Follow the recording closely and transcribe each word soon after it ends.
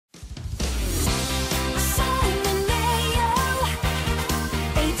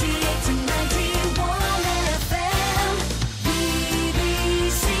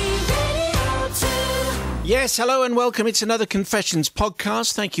Yes, hello and welcome. It's another Confessions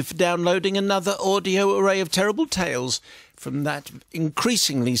podcast. Thank you for downloading another audio array of terrible tales from that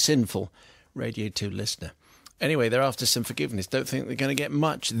increasingly sinful Radio 2 listener. Anyway, they're after some forgiveness. Don't think they're going to get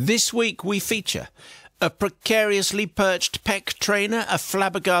much. This week we feature a precariously perched peck trainer, a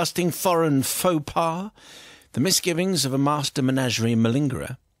flabbergasting foreign faux pas, the misgivings of a master menagerie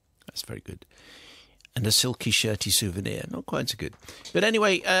malingerer. That's very good. And a silky shirty souvenir. Not quite so good. But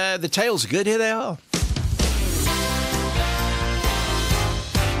anyway, the tales are good. Here they are.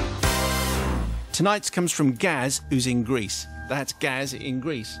 Tonight's comes from Gaz, who's in Greece. That's Gaz in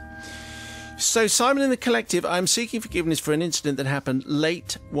Greece. So, Simon and the Collective, I'm seeking forgiveness for an incident that happened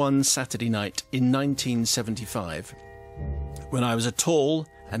late one Saturday night in 1975, when I was a tall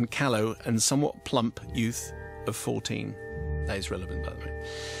and callow and somewhat plump youth of 14. That is relevant, by the way.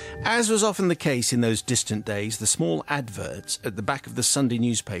 As was often the case in those distant days, the small adverts at the back of the Sunday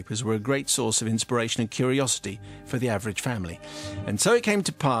newspapers were a great source of inspiration and curiosity for the average family. And so it came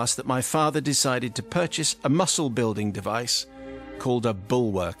to pass that my father decided to purchase a muscle-building device called a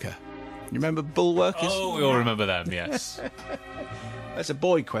bullworker. You remember bullworkers? Oh, we all remember them, yes. That's a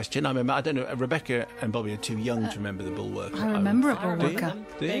boy question. I don't know. Rebecca and Bobby are too young to remember the bullworker. I remember a bullworker.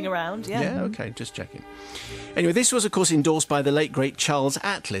 Being around, yeah. Yeah, okay, just checking. Anyway, this was, of course, endorsed by the late, great Charles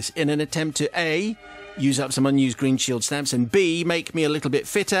Atlas in an attempt to A, use up some unused Green Shield stamps, and B, make me a little bit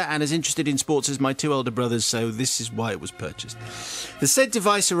fitter and as interested in sports as my two older brothers, so this is why it was purchased. The said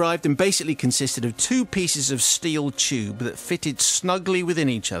device arrived and basically consisted of two pieces of steel tube that fitted snugly within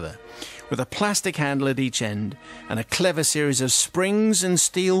each other, with a plastic handle at each end and a clever series of springs and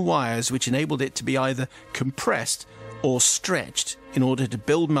steel wires which enabled it to be either compressed or stretched in order to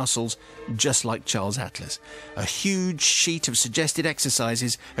build muscles just like Charles Atlas. A huge sheet of suggested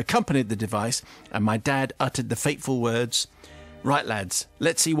exercises accompanied the device, and my dad uttered the fateful words, "Right, lads,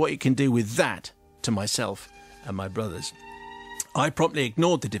 let's see what you can do with that," to myself and my brothers. I promptly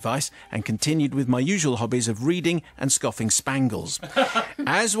ignored the device and continued with my usual hobbies of reading and scoffing spangles.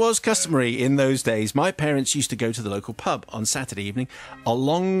 As was customary in those days, my parents used to go to the local pub on Saturday evening,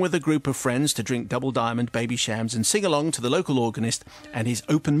 along with a group of friends, to drink Double Diamond, Baby Shams, and sing along to the local organist and his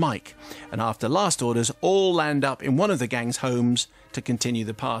open mic. And after last orders, all land up in one of the gang's homes to continue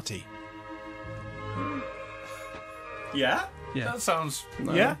the Yeah? Yeah. That sounds...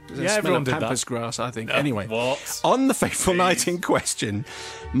 No, yeah, everyone did Pampas that. grass, I think. Anyway, What? on the fateful night in question,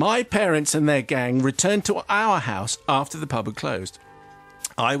 my parents and their gang returned to our house after the pub had closed.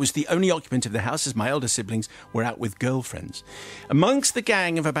 I was the only occupant of the house, as my elder siblings were out with girlfriends. Amongst the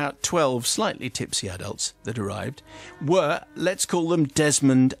gang of about 12 slightly tipsy adults that arrived were, let's call them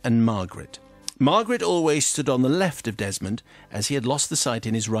Desmond and Margaret. Margaret always stood on the left of Desmond, as he had lost the sight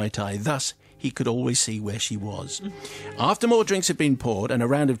in his right eye, thus he could always see where she was. After more drinks had been poured and a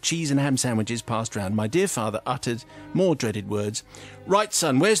round of cheese and ham sandwiches passed round, my dear father uttered more dreaded words. "Right,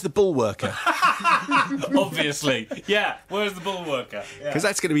 son, where's the bullworker?" Obviously. Yeah, where's the bullworker? Because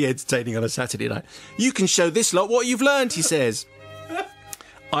that's going to be entertaining on a Saturday night. "You can show this lot what you've learned," he says.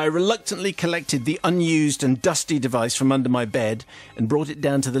 I reluctantly collected the unused and dusty device from under my bed and brought it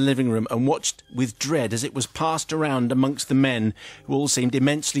down to the living room and watched with dread as it was passed around amongst the men, who all seemed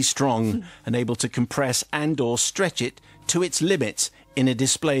immensely strong and able to compress and or stretch it to its limits in a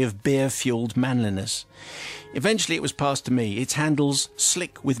display of beer-fueled manliness. Eventually it was passed to me, its handles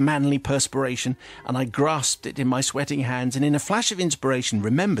slick with manly perspiration, and I grasped it in my sweating hands and in a flash of inspiration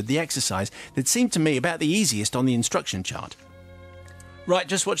remembered the exercise that seemed to me about the easiest on the instruction chart. "Right,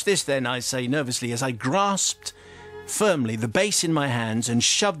 just watch this then," I say nervously, as I grasped firmly the base in my hands and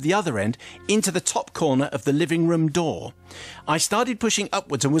shoved the other end into the top corner of the living room door. I started pushing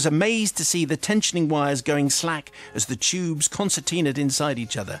upwards and was amazed to see the tensioning wires going slack as the tubes concertinaed inside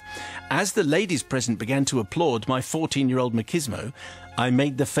each other. As the ladies present began to applaud my 14-year-old machismo, I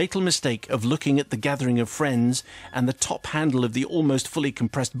made the fatal mistake of looking at the gathering of friends, and the top handle of the almost fully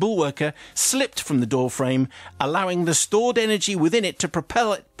compressed bullworker slipped from the door frame, allowing the stored energy within it to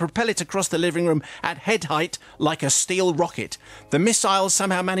propel it across the living room at head height like a steel rocket. The missile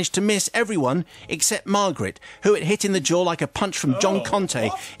somehow managed to miss everyone except Margaret, who it hit in the jaw like a punch from John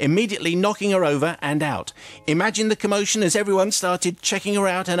Conte, immediately knocking her over and out. Imagine the commotion as everyone started checking her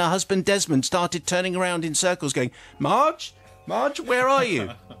out and her husband Desmond started turning around in circles going, "Marge? Marge, where are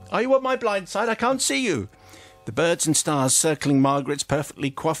you? Are you on my blind side? I can't see you." The birds and stars circling Margaret's perfectly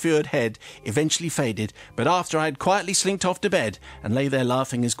coiffured head eventually faded, but after I had quietly slinked off to bed and lay there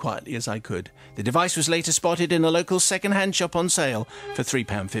laughing as quietly as I could. The device was later spotted in a local second-hand shop on sale for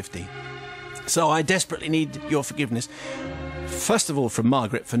 £3.50. So I desperately need your forgiveness First of all, from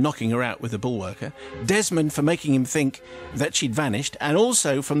Margaret for knocking her out with a bullworker, Desmond for making him think that she'd vanished, and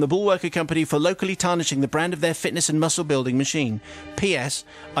also from the Bullworker Company for locally tarnishing the brand of their fitness and muscle building machine. P.S.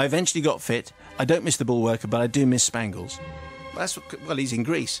 I eventually got fit. I don't miss the bullworker, but I do miss Spangles. Well, he's in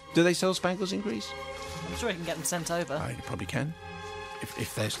Greece. Do they sell Spangles in Greece? I'm sure you can get them sent over. You probably can,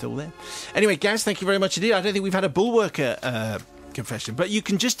 if they're still there. Anyway, Gaz, thank you very much indeed. I don't think we've had a bullworker confession, but you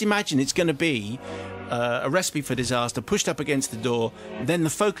can just imagine it's going to be a recipe for disaster, pushed up against the door, then the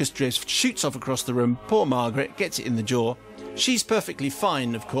focus drifts, shoots off across the room. Poor Margaret gets it in the jaw. She's perfectly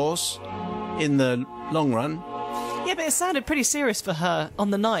fine, of course, in the long run. Yeah, but it sounded pretty serious for her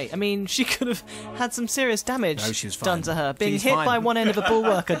on the night. I mean, she could have had some serious damage done to her. Being hit by one end of a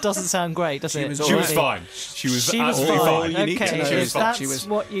bullworker doesn't sound great, does it? She was fine. She was absolutely fine. Okay, if that's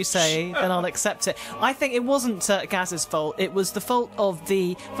what you say, then I'll accept it. I think it wasn't Gaz's fault. It was the fault of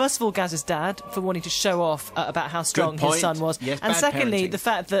first of all, Gaz's dad for wanting to show off about how strong his son was. Yes, and secondly, parenting. the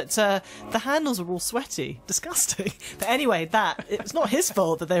fact that the handles are all sweaty. Disgusting. But anyway, it's not his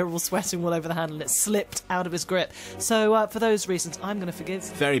fault that they were all sweating all over the handle and it slipped out of his grip. So for those reasons, I'm going to forgive.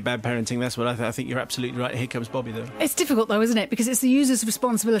 Very bad parenting, that's what I think you're absolutely right. Here comes Bobby, though. It's difficult, though, isn't it? Because it's the user's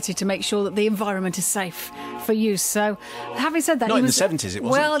responsibility to make sure that the environment is safe for use. So, having said that... Not in the 70s, it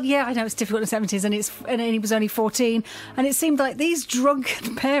wasn't. Well, yeah, I know it's difficult in the 70s, and he was only 14, and it seemed like these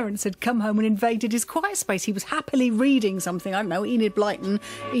drunken parents had come home and invaded his quiet space. He was happily reading something, I don't know, Enid Blyton,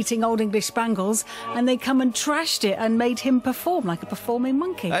 eating Old English Spangles, and they come and trashed it and made him perform like a performing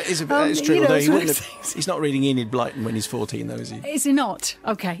monkey. That is true, although he's not reading Enid Blyton when he's 14, though, is he? Is he not?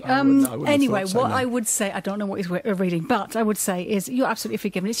 Okay. I wouldn't Anyway, have thought so, what no. I would say, I don't know what he's reading, but I would say is you're absolutely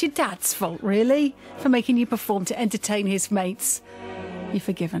forgiven. It's your dad's fault, really, for making you perform to entertain his mates. You're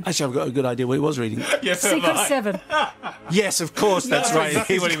forgiven. Actually, I've got a good idea what he was reading. Yes, Secret Seven. Yes, of course, that's right.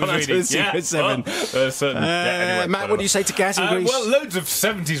 Exactly what he was reading. Secret Seven. Anyway, Matt, what do you say to Gaz in Greece? Well, loads of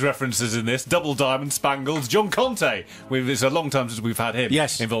 70s references in this. Double Diamond, Spangles, John Conte. It's a long time since we've had him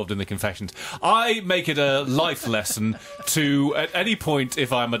involved in the confessions. I make it a life lesson to, at any point,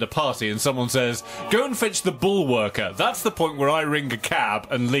 if I'm at a party and someone says, go and fetch the bullworker, that's the point where I ring a cab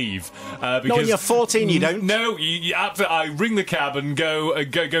and leave. Not when you're 14, you don't. No, I ring the cab and go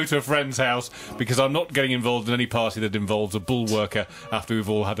to a friend's house because I'm not getting involved in any party that involves a bullworker after we've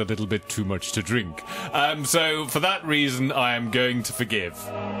all had a little bit too much to drink. So for that reason, I am going to forgive.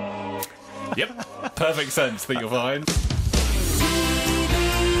 Yep, perfect sense that you'll find.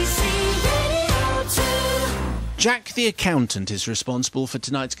 Jack the accountant is responsible for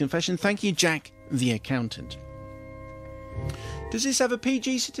tonight's confession. Thank you, Jack the accountant. Does this have a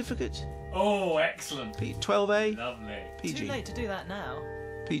PG certificate? Oh, excellent. 12A? Lovely. PG. Too late to do that now.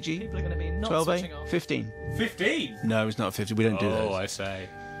 PG? People are going to be not 12A? switching off. 15? 15? No, it's not 15. We don't do those. Oh, I say.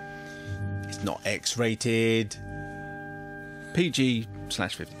 It's not X-rated.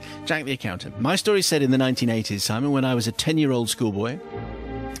 PG/15. Jack the accountant. My story's set in the 1980s, Simon, when I was a 10-year-old schoolboy.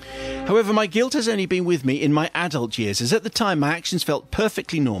 However, my guilt has only been with me in my adult years, as at the time my actions felt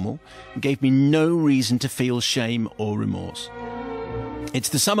perfectly normal and gave me no reason to feel shame or remorse. It's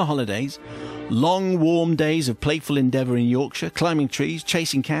the summer holidays, long warm days of playful endeavour in Yorkshire, climbing trees,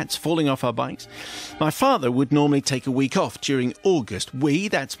 chasing cats, falling off our bikes. My father would normally take a week off during August. We,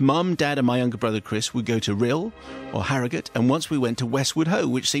 that's Mum, Dad and my younger brother Chris, would go to Rhyl or Harrogate, and once we went to Westwood Ho,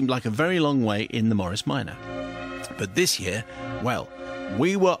 which seemed like a very long way in the Morris Minor. But this year, well,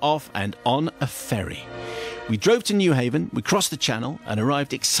 we were off and on a ferry. We drove to Newhaven, we crossed the Channel and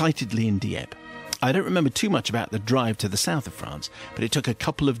arrived excitedly in Dieppe. I don't remember too much about the drive to the south of France, but it took a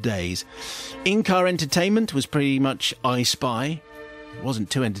couple of days. In-car entertainment was pretty much I Spy. It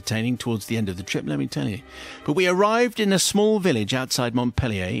wasn't too entertaining towards the end of the trip, let me tell you. But we arrived in a small village outside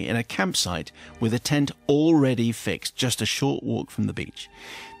Montpellier in a campsite with a tent already fixed, just a short walk from the beach.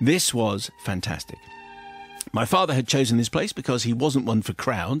 This was fantastic. My father had chosen this place because he wasn't one for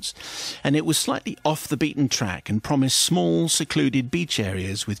crowds, and it was slightly off the beaten track and promised small, secluded beach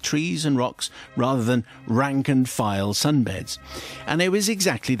areas with trees and rocks rather than rank-and-file sunbeds. And it was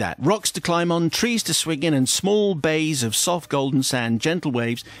exactly that. Rocks to climb on, trees to swing in, and small bays of soft golden sand, gentle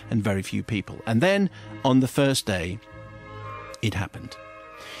waves, and very few people. And then, on the first day, it happened.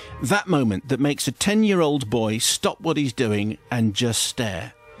 That moment that makes a 10-year-old boy stop what he's doing and just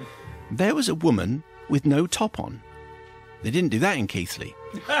stare. There was a woman with no top on. They didn't do that in Keighley.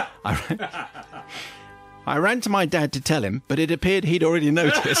 I ran to my dad to tell him, but it appeared he'd already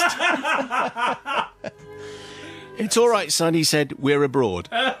noticed. It's all right, son, he said, we're abroad.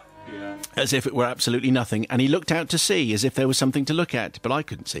 As if it were absolutely nothing, and he looked out to sea as if there was something to look at, but I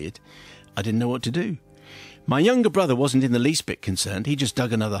couldn't see it. I didn't know what to do. My younger brother wasn't in the least bit concerned. He just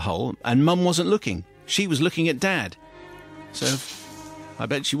dug another hole, and Mum wasn't looking. She was looking at Dad. So I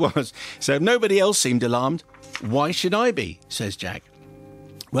bet she was. So if nobody else seemed alarmed, why should I be, says Jack.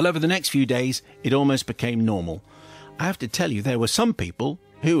 Well, over the next few days, it almost became normal. I have to tell you, there were some people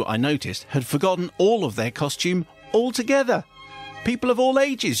who, I noticed, had forgotten all of their costume altogether. People of all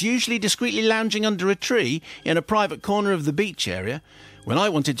ages, usually discreetly lounging under a tree in a private corner of the beach area. When I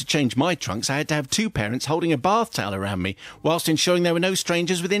wanted to change my trunks, I had to have two parents holding a bath towel around me, whilst ensuring there were no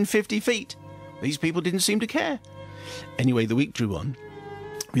strangers within 50 feet. These people didn't seem to care. Anyway, the week drew on.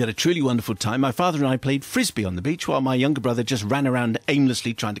 We had a truly wonderful time. My father and I played frisbee on the beach while my younger brother just ran around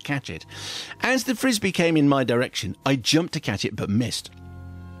aimlessly trying to catch it. As the frisbee came in my direction, I jumped to catch it but missed.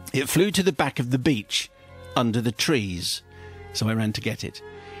 It flew to the back of the beach, under the trees, so I ran to get it.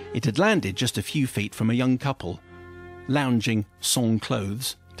 It had landed just a few feet from a young couple, lounging sans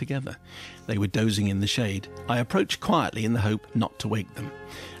clothes together. They were dozing in the shade. I approached quietly in the hope not to wake them.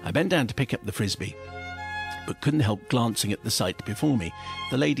 I bent down to pick up the frisbee, but couldn't help glancing at the sight before me.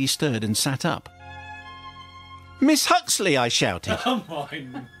 The lady stirred and sat up. "Miss Huxley," I shouted. Come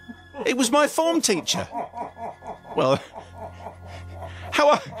on. It was my form teacher. Well,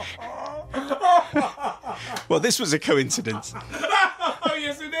 well, this was a coincidence. Oh,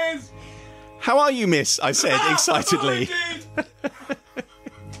 yes, it is. "How are you, miss?" I said excitedly.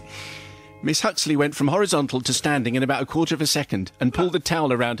 Miss Huxley went from horizontal to standing in about a quarter of a second and pulled the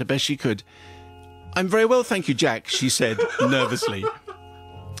towel around her best she could. "I'm very well, thank you, Jack," she said nervously.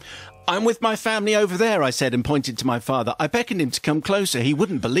 "I'm with my family over there," I said, and pointed to my father. I beckoned him to come closer. He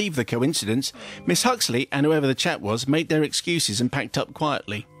wouldn't believe the coincidence. Miss Huxley and whoever the chap was made their excuses and packed up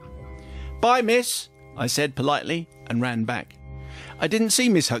quietly. "Bye, miss," I said politely, and ran back. I didn't see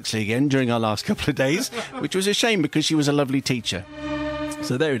Miss Huxley again during our last couple of days, which was a shame because she was a lovely teacher.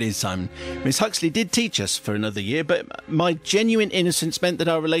 So there it is, Simon. Miss Huxley did teach us for another year, but my genuine innocence meant that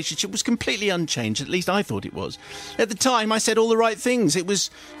our relationship was completely unchanged. At least I thought it was. At the time, I said all the right things. It was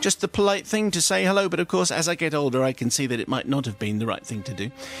just the polite thing to say hello, but of course, as I get older, I can see that it might not have been the right thing to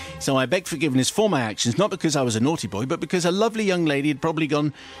do. So I begged forgiveness for my actions, not because I was a naughty boy, but because a lovely young lady had probably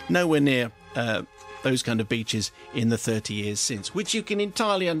gone nowhere near those kind of beaches in the 30 years since, which you can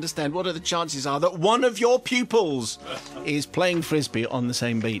entirely understand. What are the chances are that one of your pupils is playing frisbee on the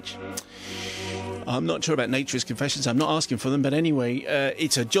same beach? I'm not sure about Naturist Confessions. I'm not asking for them, but anyway,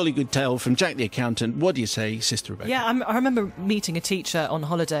 it's a jolly good tale from Jack the Accountant. What do you say, Sister Rebecca? Yeah, I remember meeting a teacher on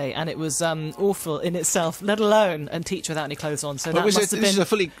holiday, and it was awful in itself, let alone a teacher without any clothes on. So that must have been... This is a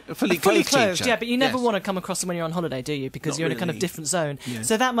fully clothed teacher. Yeah, but you never want to come across them when you're on holiday, do you? Because you're in a kind of different zone. Yeah.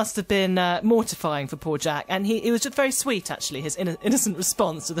 So that must have been mortifying for poor Jack. And it was just very sweet, actually, his innocent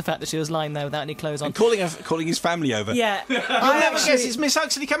response to the fact that she was lying there without any clothes on. And calling his family over. Yeah. You'll never guess, it's Miss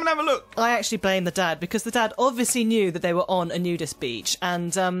Huxley, come and have a look. I actually blame the dad, because the dad obviously knew that they were on a nudist beach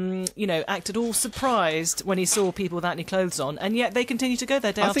and, acted all surprised when he saw people without any clothes on, and yet they continued to go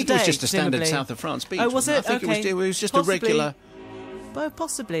there day after day. I think it was just a standard south of France beach. Oh, was it? I think it was just a regular... Well,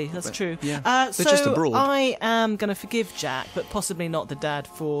 possibly, that's true. Yeah. They're just so abroad. I am going to forgive Jack, but possibly not the dad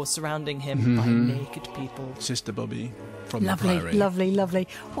for surrounding him by naked people. Sister Bobby from Lovely, the Priory. lovely, lovely.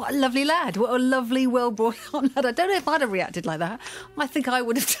 What a lovely lad. What a lovely, well-brought-on lad. I don't know if I'd have reacted like that. I think I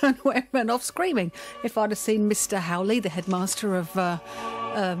would have turned away and run off screaming if I'd have seen Mr. Howley, the headmaster of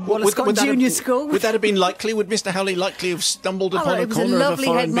Wallace Scott Junior School. Would that have been likely? Would Mr. Howley likely have stumbled upon a corner of a foreign beach? He was a lovely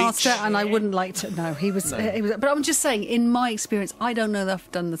headmaster, and I wouldn't like to... No, he was... but I'm just saying, in my experience, I don't know that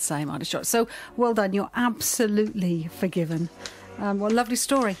I've done the same. I'd have shot. So, well done. You're absolutely forgiven. What a lovely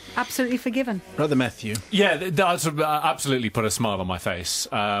story. Absolutely forgiven. Brother Matthew. Yeah, that's absolutely put a smile on my face.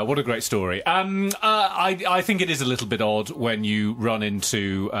 What a great story. I think it is a little bit odd when you run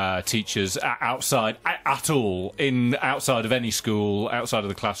into teachers outside at all, outside of any school, outside of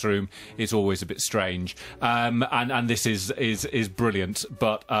the classroom. It's always a bit strange. And this is brilliant.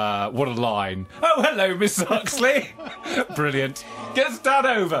 But what a line. "Oh, hello, Miss Huxley." Brilliant. Get stand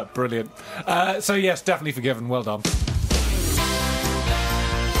over. Brilliant. So yes, definitely forgiven. Well done.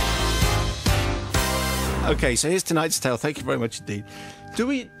 Okay, so here's tonight's tale. Thank you very much indeed.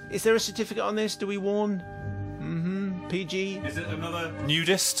 Is there a certificate on this? Do we warn? PG? Is it another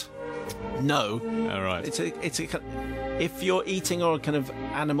nudist? No. All right. It's a if you're eating or a kind of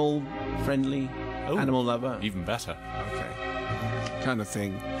animal friendly, animal lover. Even better. Okay. Kind of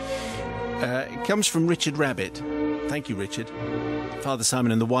thing. It comes from Richard Rabbit. Thank you, Richard. Father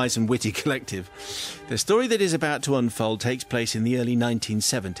Simon and the Wise and Witty Collective. The story that is about to unfold takes place in the early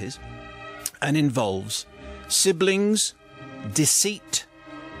 1970s and involves siblings, deceit,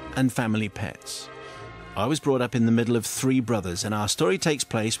 and family pets. I was brought up in the middle of 3 brothers, and our story takes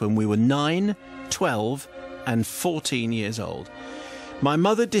place when we were 9, 12, and 14 years old. My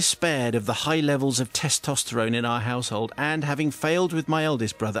mother despaired of the high levels of testosterone in our household and, having failed with my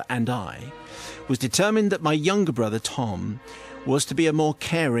eldest brother and I, was determined that my younger brother, Tom, was to be a more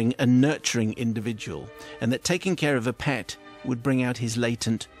caring and nurturing individual, and that taking care of a pet would bring out his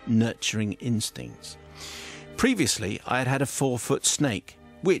latent nurturing instincts. Previously, I had had a 4-foot snake,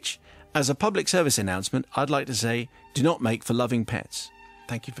 which, as a public service announcement, I'd like to say, do not make for loving pets.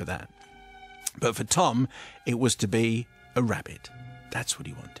 Thank you for that. But for Tom, it was to be a rabbit. That's what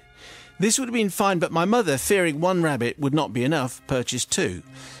he wanted. This would have been fine, but my mother, fearing one rabbit would not be enough, purchased 2.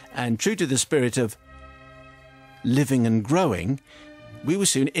 And true to the spirit of living and growing, we were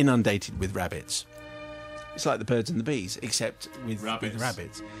soon inundated with rabbits. It's like the birds and the bees, except with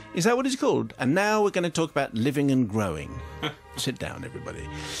rabbits. Is that what it's called? And now we're going to talk about living and growing. Sit down, everybody.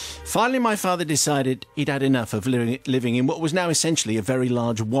 Finally, my father decided he'd had enough of living in what was now essentially a very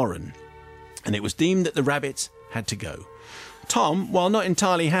large warren, and it was deemed that the rabbits had to go. Tom, while not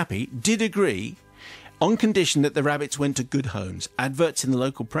entirely happy, did agree on condition that the rabbits went to good homes. Adverts in the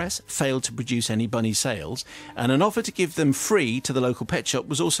local press failed to produce any bunny sales, and an offer to give them free to the local pet shop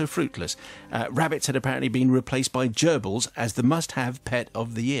was also fruitless. Rabbits had apparently been replaced by gerbils as the must-have pet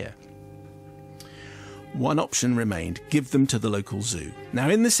of the year. One option remained: give them to the local zoo. Now,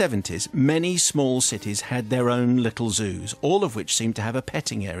 in the 70s, many small cities had their own little zoos, all of which seemed to have a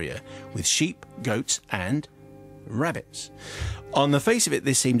petting area with sheep, goats and rabbits. On the face of it,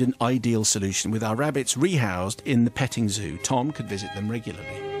 this seemed an ideal solution. With our rabbits rehoused in the petting zoo, Tom could visit them regularly.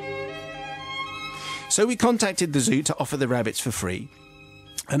 So we contacted the zoo to offer the rabbits for free,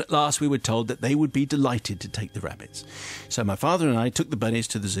 and at last we were told that they would be delighted to take the rabbits. So my father and I took the bunnies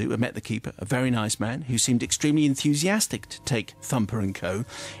to the zoo and met the keeper, a very nice man who seemed extremely enthusiastic to take Thumper and co.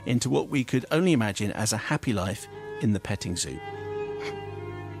 into what we could only imagine as a happy life in the petting zoo.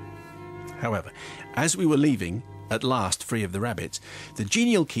 However, as we were leaving, at last free of the rabbits, the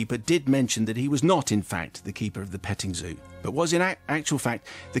genial keeper did mention that he was not, in fact, the keeper of the petting zoo, but was, in actual fact,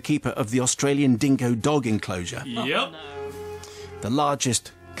 the keeper of the Australian dingo dog enclosure. Yep. The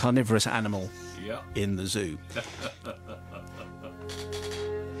largest carnivorous animal in the zoo.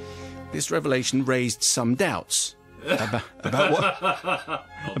 This revelation raised some doubts about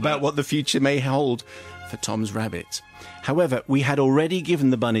what the future may hold for Tom's rabbits. However, we had already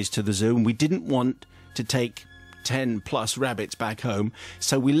given the bunnies to the zoo, and we didn't want to take 10 plus rabbits back home,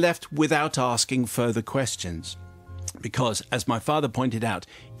 so we left without asking further questions. Because, as my father pointed out,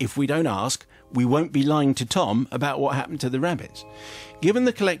 if we don't ask, we won't be lying to Tom about what happened to the rabbits. Given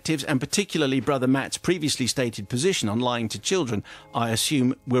the collective's and particularly Brother Matt's previously stated position on lying to children, I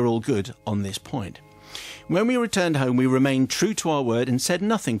assume we're all good on this point. When we returned home, we remained true to our word and said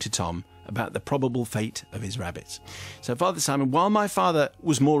nothing to Tom about the probable fate of his rabbits. So, Father Simon, while my father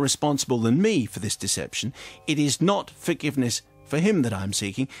was more responsible than me for this deception, it is not forgiveness for him that I am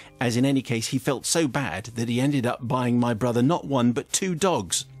seeking, as in any case he felt so bad that he ended up buying my brother not 1 but 2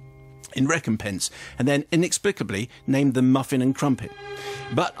 dogs in recompense, and then inexplicably named them Muffin and Crumpet.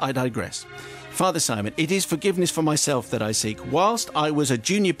 But I digress. Father Simon, it is forgiveness for myself that I seek. Whilst I was a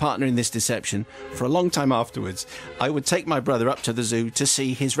junior partner in this deception, for a long time afterwards, I would take my brother up to the zoo to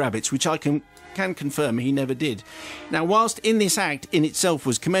see his rabbits, which I can confirm he never did. Now, whilst in this act in itself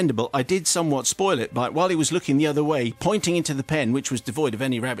was commendable, I did somewhat spoil it by, while he was looking the other way, pointing into the pen, which was devoid of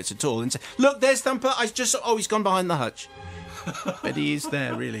any rabbits at all, and say, "Look, there's Thumper. He's gone behind the hutch." But he is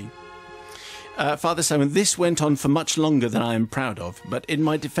there, really. Father Simon, this went on for much longer than I am proud of, but in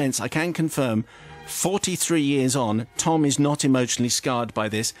my defence, I can confirm, 43 years on, Tom is not emotionally scarred by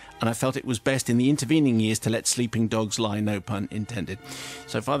this, and I felt it was best in the intervening years to let sleeping dogs lie, no pun intended.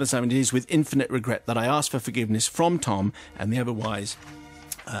 So, Father Simon, it is with infinite regret that I ask for forgiveness from Tom and the ever wise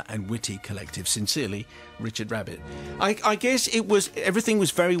and witty collective. Sincerely, Richard Rabbit. I guess everything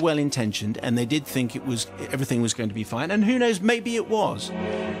was very well intentioned, and they did think everything was going to be fine, and who knows, maybe it was.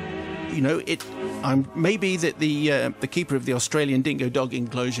 You know, maybe that the keeper of the Australian dingo dog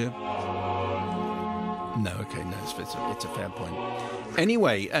enclosure. No, okay, no, it's a fair point.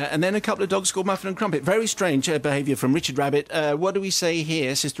 Anyway, and then a couple of dogs called Muffin and Crumpet. Very strange behaviour from Richard Rabbit. What do we say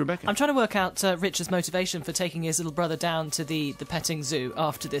here, Sister Rebecca? I'm trying to work out Richard's motivation for taking his little brother down to the petting zoo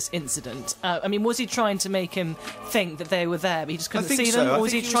after this incident. I mean, was he trying to make him think that they were there, but he just couldn't see them? Or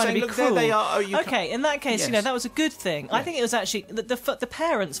was he trying to be cruel? There they are. Okay, in that case, yes. You know, that was a good thing. Yes. I think it was actually the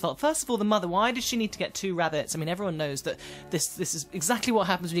parents' fault. First of all, the mother. Why did she need to get 2 rabbits? I mean, everyone knows that this is exactly what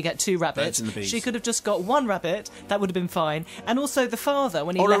happens when you get 2 rabbits. Birds and the bees. She could have just got 1 rabbit. That would have been fine. And also the father,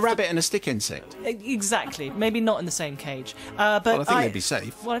 when he left a rabbit and a stick insect. Exactly. Maybe not in the same cage. But well, I think they'd be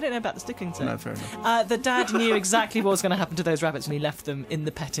safe. Well, I don't know about the stick insect. No, fair enough. The dad knew exactly what was going to happen to those rabbits when he left them in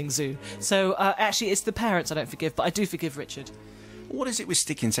the petting zoo. So, actually, it's the parents I don't forgive, but I do forgive Richard. What is it with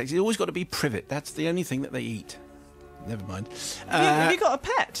stick insects? It's always got to be privet. That's the only thing that they eat. Never mind. Have you got a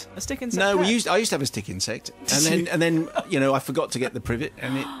pet? A stick insect? No, pet? I used to have a stick insect, and then I forgot to get the privet,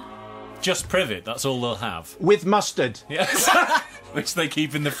 and it. Just privet, that's all they'll have. With mustard. Yes. Which they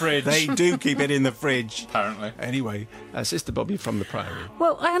keep in the fridge. They do keep it in the fridge. Apparently. Anyway, Sister Bobby from the Priory.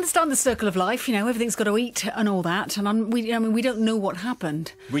 Well, I understand the circle of life. Everything's got to eat and all that. And we don't know what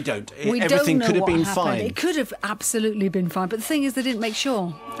happened. We don't. Everything could have been fine. It could have absolutely been fine. But the thing is, they didn't make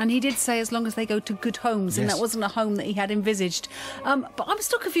sure. And he did say as long as they go to good homes, and that wasn't a home that he had envisaged. But I'm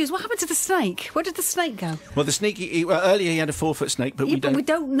still confused. What happened to the snake? Where did the snake go? Well, the snake. earlier he had a 4-foot snake, but we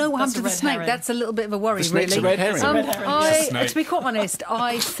don't know what happened to the snake. Herring. That's a little bit of a worry, the snake's really. a red herring. To be quite honest,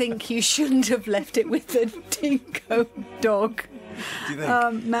 I think you shouldn't have left it with the dingo dog. Do you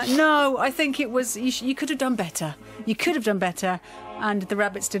think? No, I think it was. You could have done better. You could have done better, and the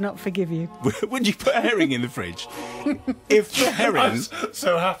rabbits did not forgive you. Would you put a herring in the fridge? If the herring... I'm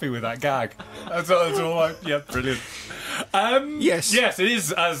so happy with that gag. That's all yeah, brilliant. Yes, it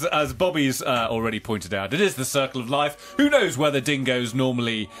is, as Bobby's already pointed out, it is the circle of life. Who knows whether dingoes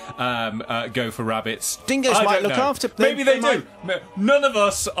normally go for rabbits? Dingoes might look after... Maybe they do. None of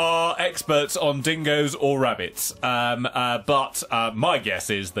us are experts on dingoes or rabbits, but my guess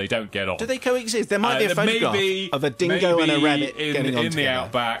is they don't get on. Do they coexist? There might be a photograph of a dingo and a rabbit getting on in the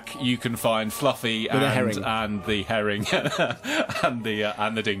outback. You can find Fluffy and the herring and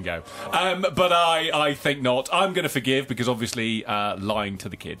the dingo. But I think not. I'm going to forgive, because obviously lying to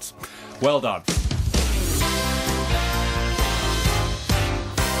the kids. Well done.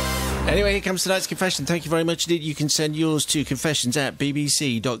 Anyway, here comes tonight's confession. Thank you very much indeed. You can send yours to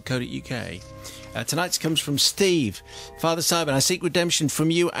confessions@bbc.co.uk. Tonight's comes from Steve. Father Simon, I seek redemption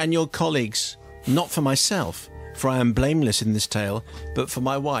from you and your colleagues, not for myself, for I am blameless in this tale, but for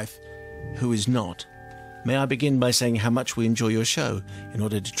my wife, who is not. May I begin by saying how much we enjoy your show, in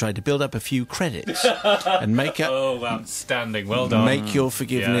order to try to build up a few credits and make up. Oh, outstanding! Well done. Make your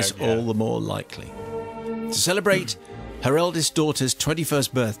forgiveness all the more likely. To celebrate her eldest daughter's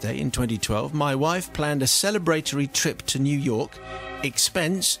 21st birthday in 2012, my wife planned a celebratory trip to New York.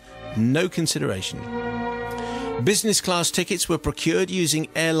 Expense, no consideration. Business class tickets were procured using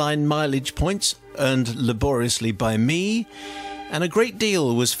airline mileage points earned laboriously by me, and a great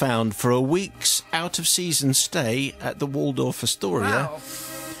deal was found for a week's out-of-season stay at the Waldorf Astoria. Wow.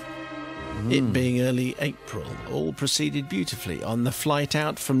 It being early April, all proceeded beautifully. On the flight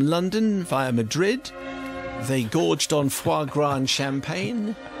out from London via Madrid, they gorged on foie gras and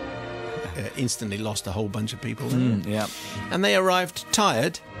champagne. Instantly lost a whole bunch of people. Yeah. And they arrived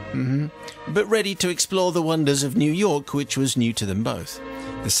tired, but ready to explore the wonders of New York, which was new to them both.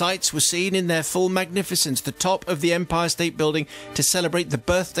 The sights were seen in their full magnificence. The top of the Empire State Building to celebrate the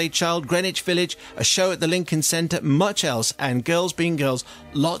birthday child, Greenwich Village, a show at the Lincoln Center, much else, and girls being girls,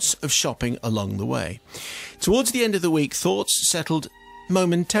 lots of shopping along the way. Towards the end of the week, thoughts settled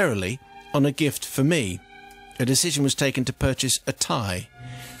momentarily on a gift for me. A decision was taken to purchase a tie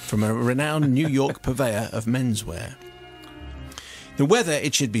from a renowned New York purveyor of menswear. The weather,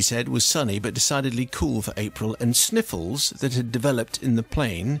 it should be said, was sunny but decidedly cool for April, and sniffles that had developed in the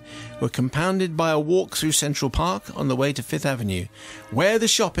plane were compounded by a walk through Central Park on the way to Fifth Avenue, where the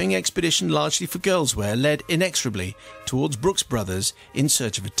shopping expedition, largely for girls' wear, led inexorably towards Brooks Brothers in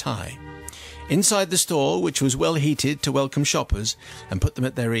search of a tie. Inside the store, which was well heated to welcome shoppers and put them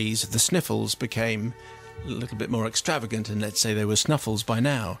at their ease, the sniffles became a little bit more extravagant, and let's say they were snuffles by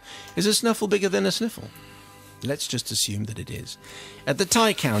now. Is a snuffle bigger than a sniffle? Let's just assume that it is. At the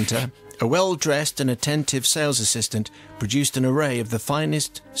tie counter, a well-dressed and attentive sales assistant produced an array of the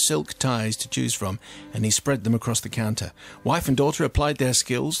finest silk ties to choose from, and he spread them across the counter. Wife and daughter applied their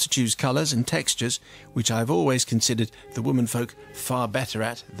skills to choose colours and textures, which I've always considered the womenfolk far better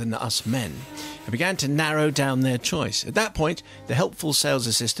at than us men, and began to narrow down their choice. At that point, the helpful sales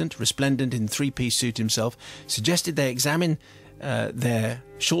assistant, resplendent in three-piece suit himself, suggested they examine their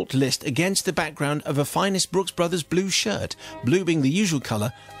short list against the background of a finest Brooks Brothers blue shirt, blue being the usual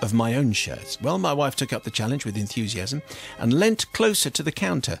colour of my own shirts. Well, my wife took up the challenge with enthusiasm and leant closer to the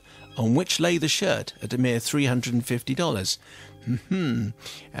counter, on which lay the shirt at a mere $350.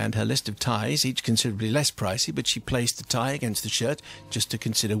 And her list of ties, each considerably less pricey, but she placed the tie against the shirt just to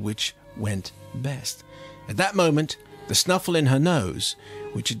consider which went best. At that moment, the snuffle in her nose,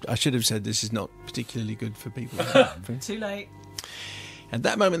 which I should have said this is not particularly good for people. Too late. At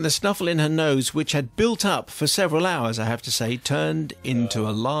that moment, the snuffle in her nose, which had built up for several hours, I have to say, turned into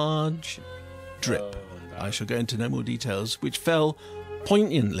a large drip. I shall go into no more details, which fell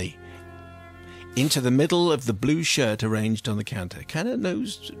poignantly into the middle of the blue shirt arranged on the counter. Can a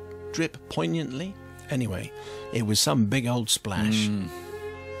nose drip poignantly? Anyway, it was some big old splash.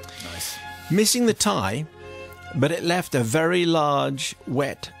 Nice. Missing the tie, but it left a very large,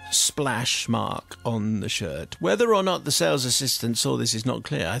 wet splash mark on the shirt. Whether or not the sales assistant saw this is not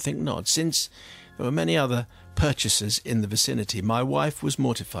clear. I think not, since there were many other purchasers in the vicinity. My wife was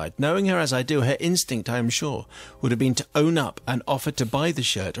mortified. Knowing her as I do, her instinct, I am sure, would have been to own up and offer to buy the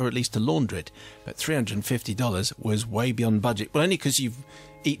shirt, or at least to launder it. But $350 was way beyond budget. Well, only because you've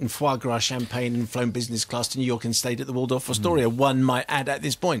eaten foie gras champagne and flown business class to New York and stayed at the Waldorf Astoria, one might add at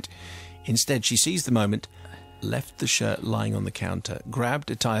this point. Instead, she seized the moment, left the shirt lying on the counter,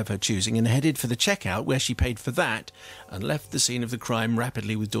 grabbed a tie of her choosing and headed for the checkout, where she paid for that and left the scene of the crime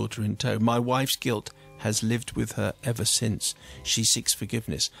rapidly with daughter in tow. My wife's guilt has lived with her ever since. She seeks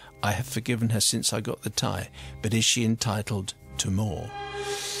forgiveness. I have forgiven her since I got the tie, but is she entitled to more?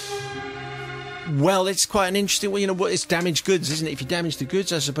 Well, it's quite an interesting... Well, it's damaged goods, isn't it? If you damage the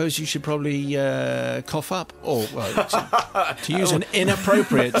goods, I suppose you should probably cough up. Or, well, to use an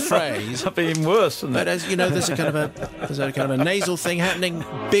inappropriate phrase. That'd be even worse, wouldn't it? But as you know, there's a kind of a nasal thing happening.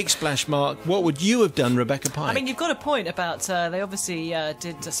 Big splash mark. What would you have done, Rebecca Pike? I mean, you've got a point about they obviously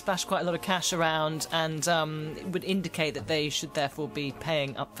did splash quite a lot of cash around, and it would indicate that they should therefore be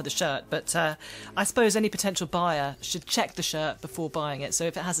paying up for the shirt. But I suppose any potential buyer should check the shirt before buying it. So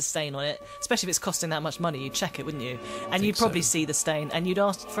if it has a stain on it, especially if it's costing that much money, you'd check it, wouldn't you? And you'd probably see the stain, and you'd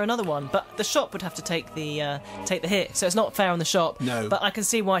ask for another one. But the shop would have to take the hit, so it's not fair on the shop. No. But I can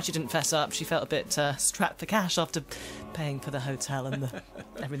see why she didn't fess up. She felt a bit strapped for cash after paying for the hotel and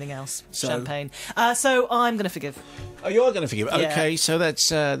everything else, champagne. So I'm going to forgive. Oh, you are going to forgive. Yeah. Okay, so that's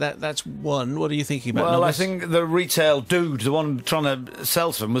one. What are you thinking about? Well, numbers? I think the retail dude, the one trying to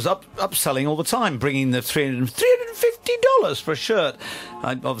sell to them, was upselling all the time, bringing the $350 for a shirt.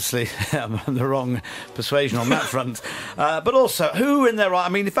 I'm the wrong persuasion on that front. But also, who in their right... I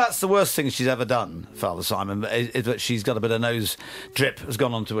mean, if that's the worst thing she's ever done, Father Simon, is that she's got a bit of nose drip has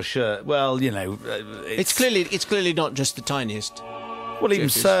gone onto a shirt. Well, it's clearly not just the tiniest. Well, even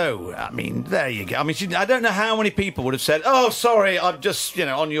so, I mean, there you go. I mean, I don't know how many people would have said, "Oh, sorry, I'm just,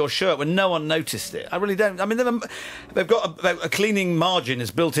 on your shirt," when no one noticed it. I really don't. I mean, they've got a cleaning margin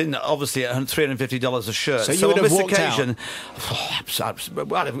is built in, obviously, at $350 a shirt. So you would have walked occasion,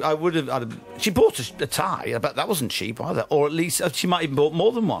 I would have. She bought a tie, but that wasn't cheap either. Or at least she might even bought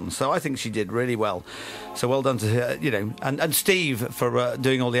more than one. So I think she did really well. So well done to her, and Steve for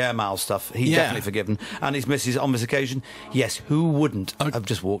doing all the air mile stuff. He's definitely forgiven, and his missus on this occasion. Yes, who wouldn't? I've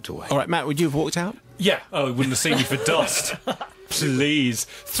just walked away. All right, Matt, would you have walked out? Yeah. Oh, he wouldn't have seen me for dust. Please.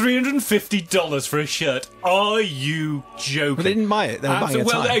 $350 for a shirt. Are you joking? But they didn't buy it. They were buying a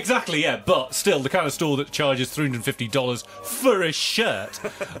tie. Exactly, yeah. But still, the kind of store that charges $350 for a shirt.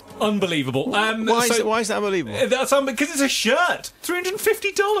 Unbelievable. Why is that unbelievable? That's because it's a shirt.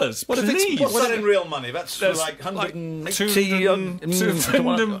 $350. What Please. What's that in real money? That's like 180... I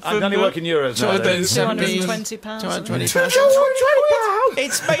only work in euros now. £220. £220.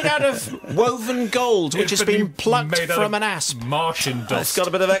 It's made out of woven gold, which has been plucked from an asp. Martian dust. It's got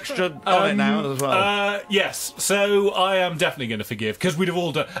a bit of extra on it now as well. Yes, so I am definitely going to forgive, because we'd have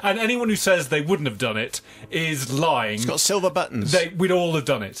all done. And anyone who says they wouldn't have done it is lying. It's got silver buttons. We'd all have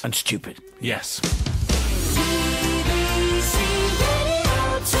done it. And stupid. Yes.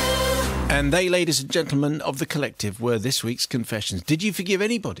 And they, ladies and gentlemen of the collective, were this week's confessions. Did you forgive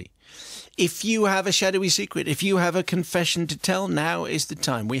anybody? If you have a shadowy secret, if you have a confession to tell, now is the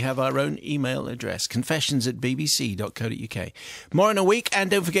time. We have our own email address, confessions@bbc.co.uk. More in a week, and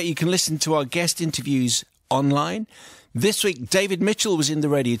don't forget you can listen to our guest interviews online. This week, David Mitchell was in the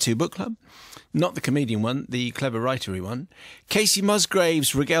Radio 2 Book Club. Not the comedian one, the clever writery one. Casey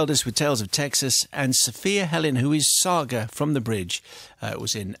Musgraves regaled us with tales of Texas, and Sophia Helen, who is Saga from the Bridge,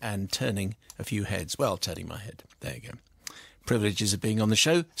 was in and turning a few heads. Well, turning my head. There you go. Privileges of being on the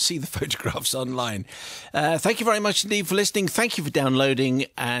show. See the photographs online. Thank you very much indeed for listening. Thank you for downloading,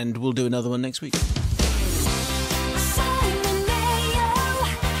 and we'll do another one next week.